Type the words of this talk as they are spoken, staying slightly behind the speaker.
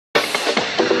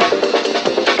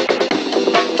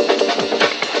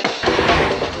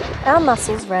Our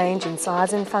muscles range in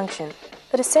size and function,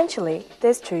 but essentially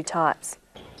there's two types,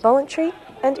 voluntary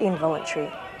and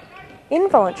involuntary.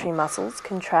 Involuntary muscles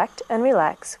contract and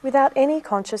relax without any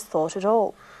conscious thought at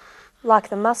all, like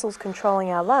the muscles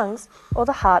controlling our lungs or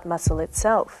the heart muscle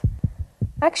itself.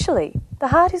 Actually, the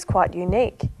heart is quite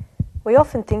unique. We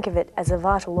often think of it as a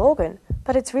vital organ,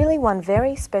 but it's really one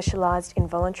very specialised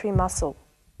involuntary muscle.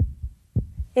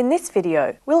 In this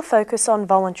video, we'll focus on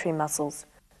voluntary muscles,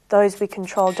 those we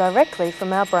control directly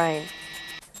from our brain.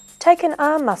 Take an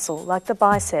arm muscle like the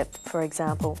bicep, for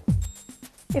example.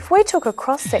 If we took a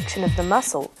cross-section of the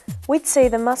muscle, we'd see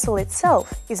the muscle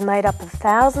itself is made up of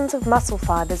thousands of muscle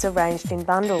fibres arranged in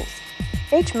bundles.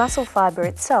 Each muscle fibre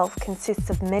itself consists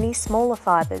of many smaller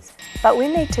fibres, but we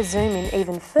need to zoom in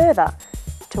even further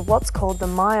to what's called the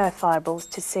myofibrils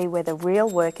to see where the real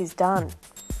work is done.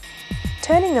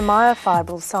 Turning the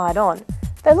myofibrils side on,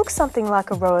 they look something like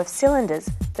a row of cylinders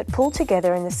that pull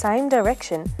together in the same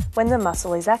direction when the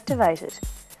muscle is activated.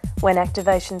 When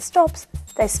activation stops,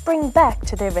 they spring back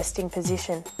to their resting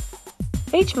position.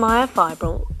 Each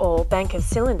myofibril, or bank of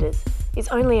cylinders, is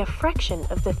only a fraction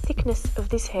of the thickness of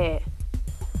this hair.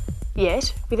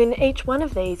 Yet, within each one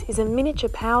of these is a miniature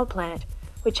power plant,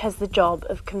 which has the job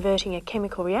of converting a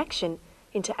chemical reaction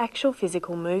into actual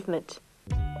physical movement.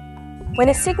 When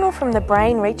a signal from the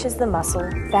brain reaches the muscle,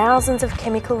 thousands of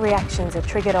chemical reactions are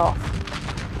triggered off.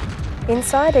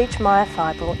 Inside each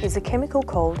myofibril is a chemical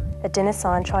called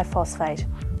adenosine triphosphate,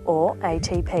 or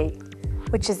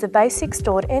ATP, which is the basic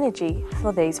stored energy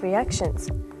for these reactions.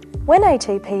 When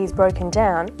ATP is broken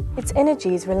down, its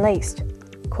energy is released,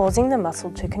 causing the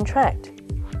muscle to contract.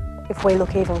 If we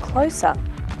look even closer,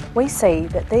 we see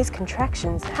that these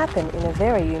contractions happen in a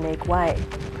very unique way.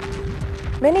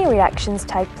 Many reactions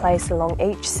take place along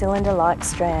each cylinder-like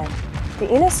strand. The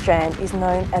inner strand is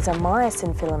known as a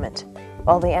myosin filament,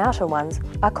 while the outer ones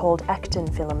are called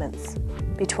actin filaments.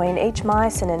 Between each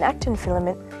myosin and actin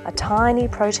filament are tiny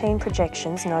protein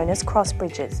projections known as cross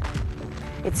bridges.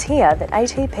 It's here that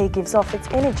ATP gives off its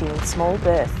energy in small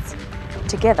bursts.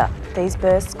 Together, these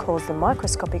bursts cause the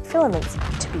microscopic filaments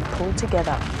to be pulled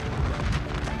together.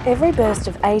 Every burst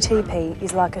of ATP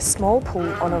is like a small pull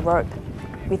on a rope.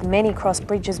 With many cross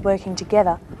bridges working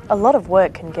together, a lot of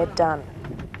work can get done.